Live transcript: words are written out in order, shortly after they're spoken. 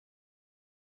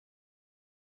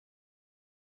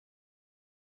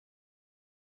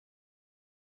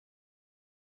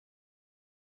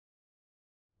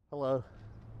Hello,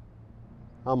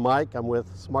 I'm Mike. I'm with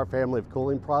Smart Family of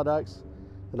Cooling Products,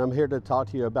 and I'm here to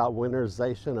talk to you about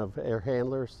winterization of air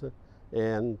handlers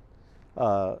and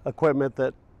equipment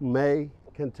that may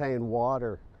contain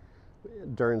water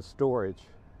during storage.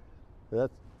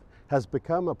 That has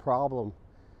become a problem,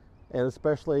 and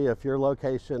especially if your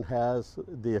location has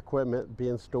the equipment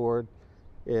being stored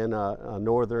in a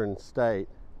northern state.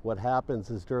 What happens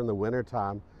is during the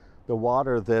wintertime, the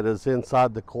water that is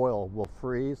inside the coil will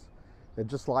freeze, and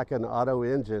just like an auto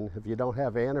engine, if you don't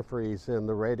have antifreeze in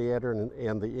the radiator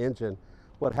and the engine,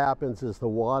 what happens is the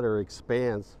water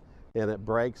expands and it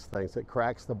breaks things, it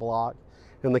cracks the block.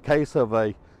 In the case of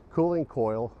a cooling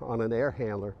coil on an air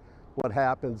handler, what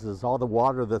happens is all the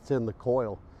water that's in the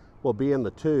coil will be in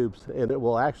the tubes, and it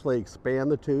will actually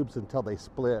expand the tubes until they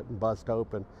split and bust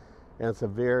open, and it's a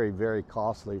very, very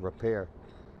costly repair.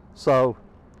 So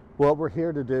what we're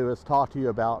here to do is talk to you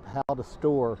about how to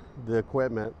store the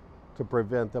equipment to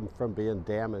prevent them from being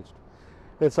damaged.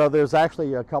 And so there's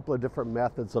actually a couple of different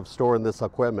methods of storing this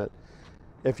equipment.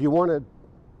 If you want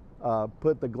to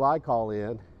put the glycol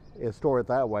in and store it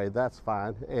that way, that's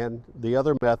fine. And the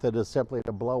other method is simply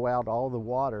to blow out all the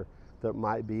water that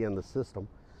might be in the system.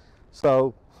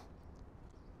 So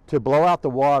to blow out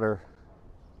the water,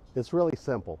 it's really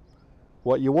simple.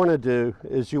 What you want to do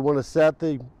is you want to set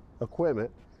the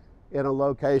equipment in a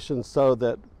location so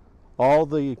that all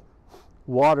the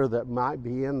water that might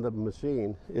be in the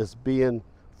machine is being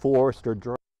forced or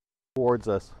drawn towards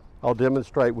us. I'll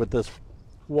demonstrate with this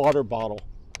water bottle.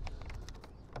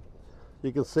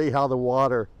 You can see how the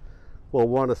water will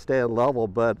want to stand level,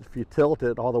 but if you tilt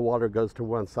it, all the water goes to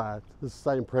one side. It's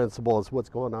the same principle as what's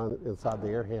going on inside the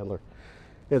air handler.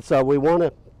 And so we want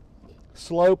to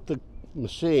slope the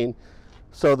machine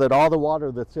so that all the water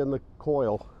that's in the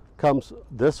coil comes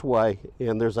this way,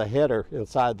 and there's a header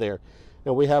inside there,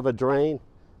 and we have a drain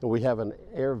and we have an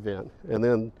air vent, and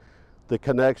then the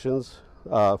connections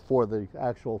for the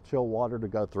actual chill water to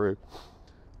go through.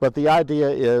 But the idea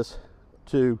is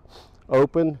to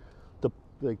open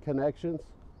the connections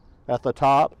at the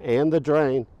top and the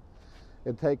drain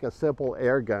and take a simple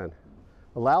air gun.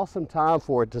 Allow some time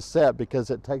for it to set,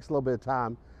 because it takes a little bit of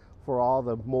time for all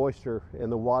the moisture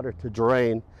and the water to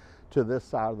drain to this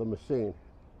side of the machine.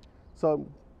 So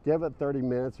give it 30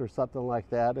 minutes or something like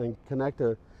that, and connect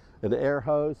an air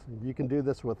hose. You can do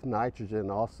this with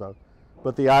nitrogen also.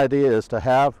 But the idea is to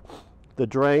have the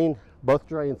drain, both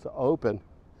drains open, and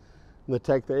then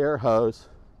take the air hose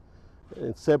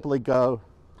and simply go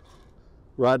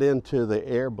right into the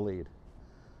air bleed.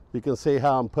 You can see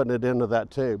how I'm putting it into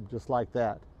that tube, just like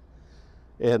that.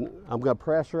 And I'm going to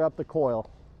pressure up the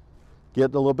coil, get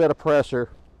a little bit of pressure,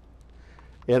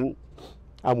 and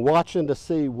I'm watching to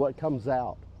see what comes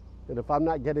out. And if I'm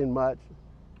not getting much,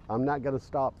 I'm not going to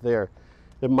stop there.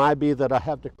 It might be that I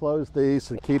have to close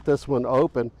these and keep this one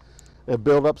open and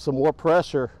build up some more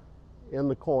pressure in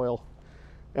the coil,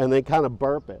 and then kind of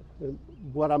burp it. And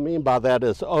what I mean by that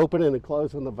is opening and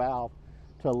closing the valve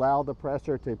to allow the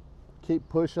pressure to keep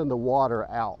pushing the water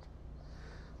out.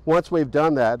 Once we've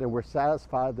done that and we're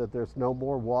satisfied that there's no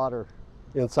more water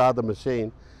inside the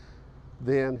machine,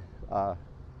 then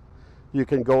you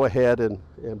can go ahead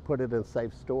and put it in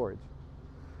safe storage.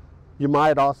 You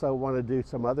might also want to do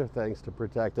some other things to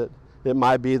protect it. It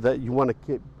might be that you want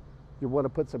to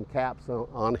put some caps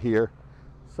on here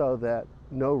so that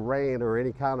no rain or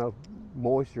any kind of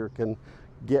moisture can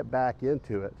get back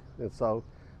into it. And so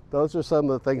those are some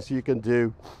of the things you can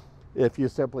do if you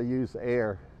simply use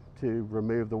air to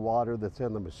remove the water that's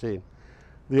in the machine.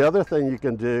 The other thing you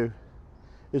can do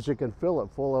is you can fill it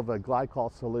full of a glycol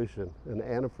solution, an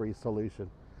antifreeze solution.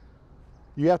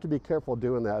 You have to be careful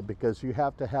doing that, because you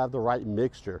have to have the right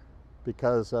mixture.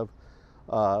 Because of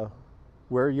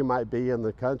where you might be in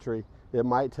the country, it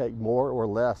might take more or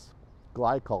less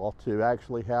glycol to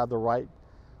actually have the right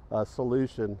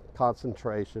solution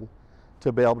concentration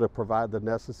to be able to provide the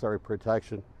necessary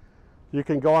protection. You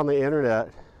can go on the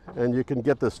internet and you can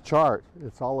get this chart.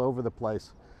 It's all over the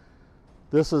place.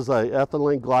 This is a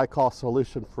ethylene glycol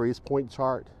solution freeze point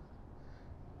chart,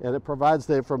 and it provides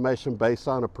the information based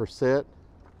on a percent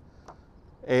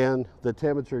and the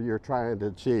temperature you're trying to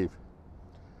achieve.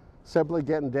 Simply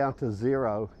getting down to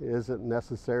 0 isn't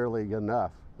necessarily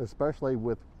enough, especially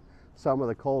with some of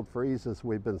the cold freezes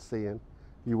we've been seeing.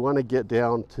 You want to get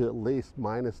down to at least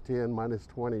 -10,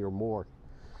 -20 or more.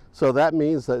 So that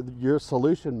means that your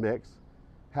solution mix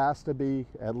has to be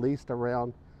at least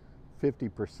around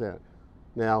 50%.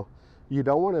 Now, you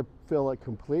don't want to fill it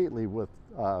completely with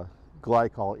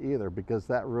glycol either, because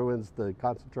that ruins the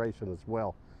concentration as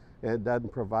well, and it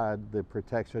doesn't provide the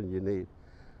protection you need.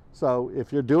 So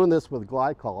if you're doing this with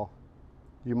glycol,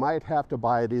 you might have to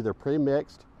buy it either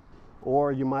pre-mixed,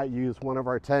 or you might use one of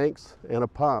our tanks and a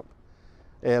pump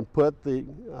and put the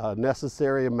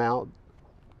necessary amount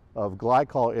of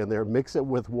glycol in there, mix it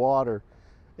with water,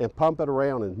 and pump it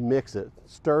around and mix it,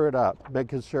 stir it up,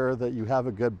 making sure that you have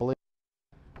a good blend.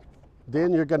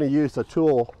 Then you're going to use a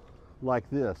tool like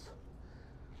this.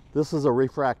 This is a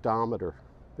refractometer,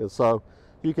 and so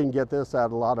you can get this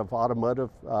at a lot of automotive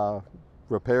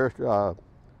repair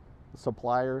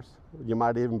suppliers. You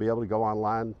might even be able to go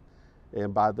online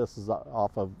and buy this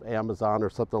off of Amazon or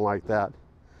something like that.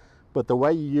 But the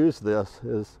way you use this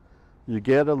is you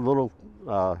get a little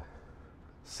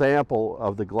sample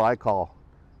of the glycol.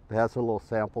 It has a little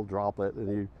sample droplet, and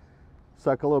you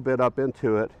suck a little bit up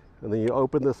into it, and then you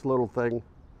open this little thing,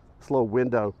 this little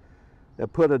window,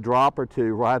 and put a drop or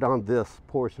two right on this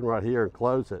portion right here and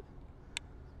close it.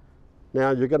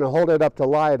 Now you're going to hold it up to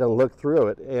light and look through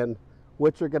it, and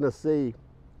what you're going to see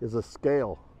is a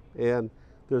scale, and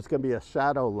there's going to be a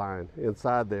shadow line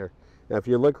inside there. And if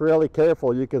you look really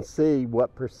careful, you can see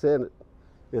what percent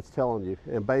it's telling you,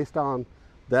 and based on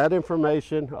that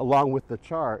information along with the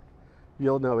chart,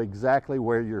 you'll know exactly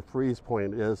where your freeze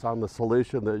point is on the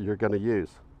solution that you're going to use.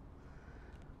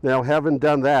 Now, having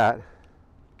done that,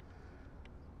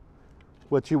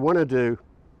 what you want to do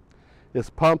is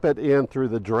pump it in through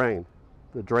the drain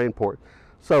port.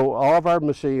 So all of our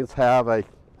machines have a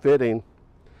fitting,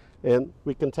 and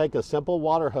we can take a simple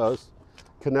water hose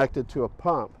connected to a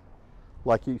pump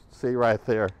like you see right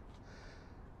there,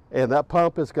 and that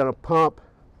pump is going to pump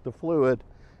the fluid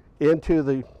into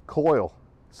the coil.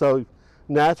 So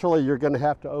naturally you're going to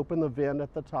have to open the vent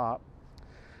at the top,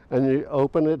 and you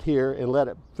open it here and let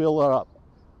it fill it up.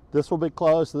 This will be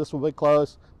closed, this will be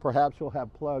closed. Perhaps you'll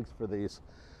have plugs for these,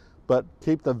 but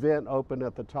keep the vent open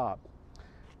at the top.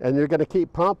 And you're going to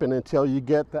keep pumping until you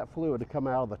get that fluid to come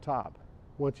out of the top.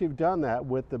 Once you've done that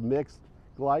with the mixed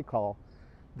glycol,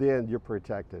 then you're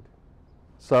protected.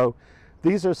 So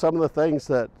these are some of the things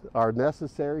that are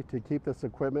necessary to keep this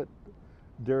equipment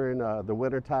during the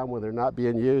winter time when they're not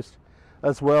being used.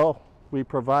 As well, we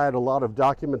provide a lot of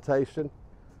documentation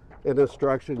and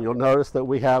instruction. You'll notice that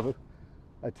we have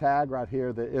a tag right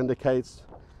here that indicates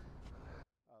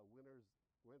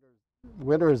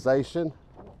winterization.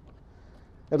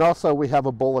 And also we have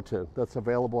a bulletin that's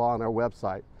available on our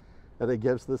website, and it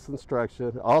gives this instruction.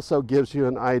 It also gives you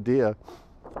an idea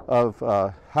of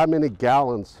how many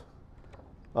gallons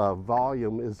of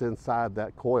volume is inside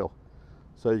that coil.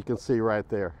 So you can see right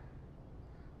there.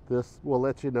 This will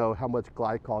let you know how much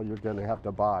glycol you're going to have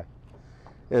to buy.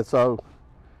 And so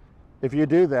if you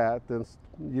do that, then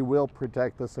you will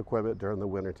protect this equipment during the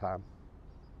winter time.